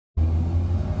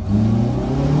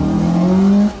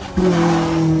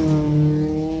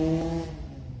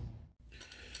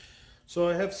So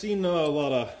I have seen a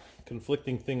lot of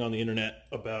conflicting thing on the internet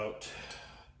about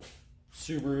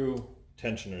Subaru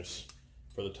tensioners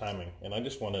for the timing, and I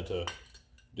just wanted to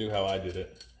do how I did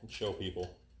it and show people,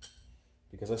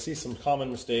 because I see some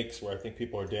common mistakes where I think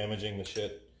people are damaging the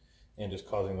shit and just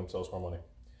causing themselves more money.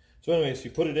 So anyways, you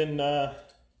put it in your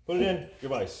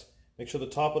vise. Make sure the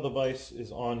top of the vise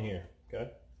is on here,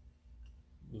 okay?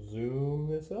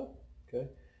 Zoom this up, okay?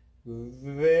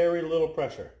 Very little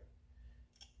pressure.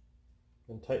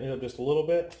 And tighten it up just a little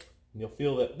bit, and you'll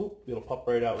feel that, whoop, it'll pop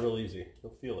right out real easy.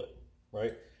 You'll feel it,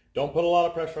 right? Don't put a lot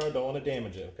of pressure on it, don't want to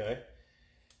damage it, okay?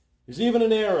 There's even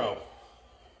an arrow.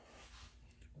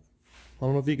 I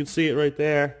don't know if you can see it right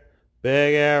there.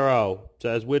 Big arrow. It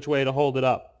says which way to hold it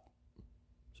up.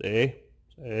 See?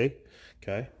 See?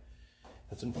 Okay.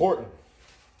 That's important.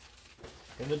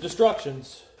 In the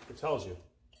instructions, it tells you.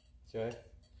 Okay?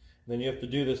 And then you have to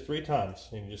do this 3 times.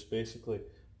 And you just basically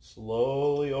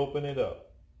slowly open it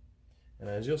up. And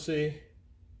as you'll see,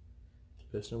 the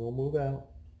piston will move out.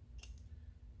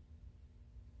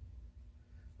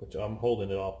 But I'm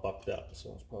holding it all fucked up,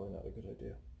 so it's probably not a good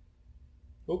idea.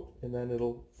 Oh, and then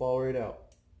it'll fall right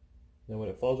out. Then when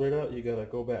it falls right out, you gotta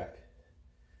go back.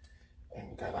 And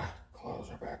you gotta close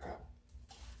it back up.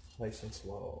 Nice and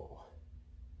slow.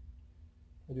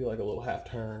 I do like a little half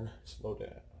turn, slow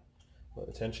down. Let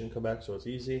the tension come back so it's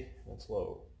easy, and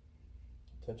slow.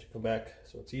 Tension come back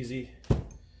so it's easy.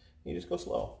 You just go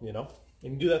slow, you know?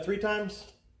 You can do that 3 times.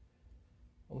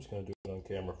 I'm just gonna do it on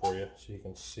camera for you so you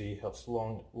can see how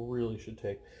long it really should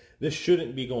take. This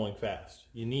shouldn't be going fast.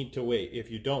 You need to wait.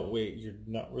 If you don't wait, you're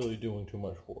not really doing too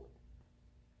much for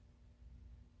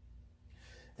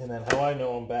it. And then how I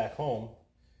know I'm back home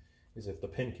is if the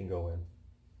pin can go in.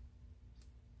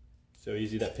 So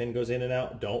easy that pin goes in and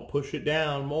out. Don't push it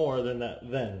down more than that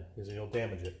then, because you'll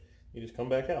damage it. You just come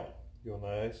back out. Go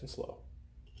nice and slow.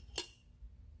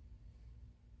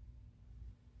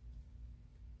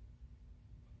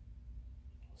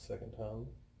 Second time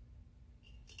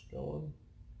going.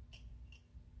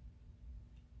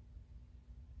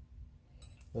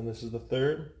 Then this is the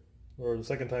third, or the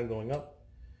second time going up.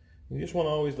 You just want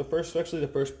to always, especially the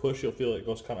first push, you'll feel it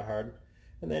goes kind of hard.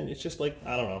 And then it's just like,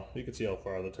 I don't know, you can see how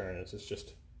far the turn is. It's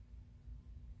just,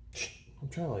 I'm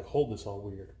trying to like hold this all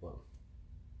weird, but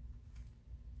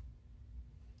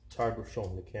it's hard with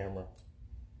showing the camera.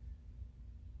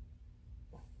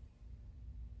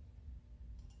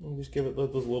 And just give it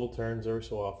those little turns every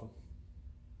so often.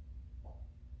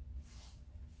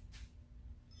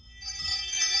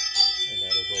 And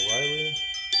that is O'Reilly.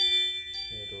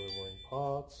 They're delivering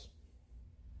pots.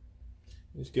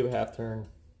 Just give a half turn,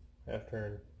 half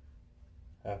turn,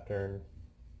 half turn.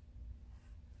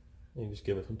 And you just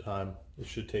give it some time. It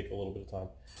should take a little bit of time.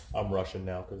 I'm rushing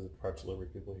now because the parts delivery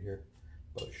people are here,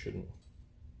 but I shouldn't.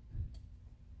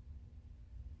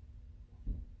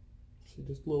 So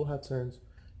just little half turns.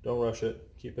 Don't rush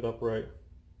it. Keep it upright.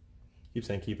 Keep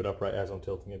saying keep it upright as I'm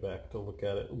tilting it back to look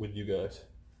at it with you guys.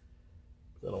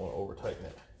 I don't want to over tighten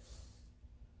it.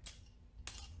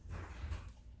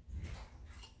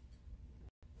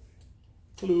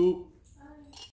 Hello.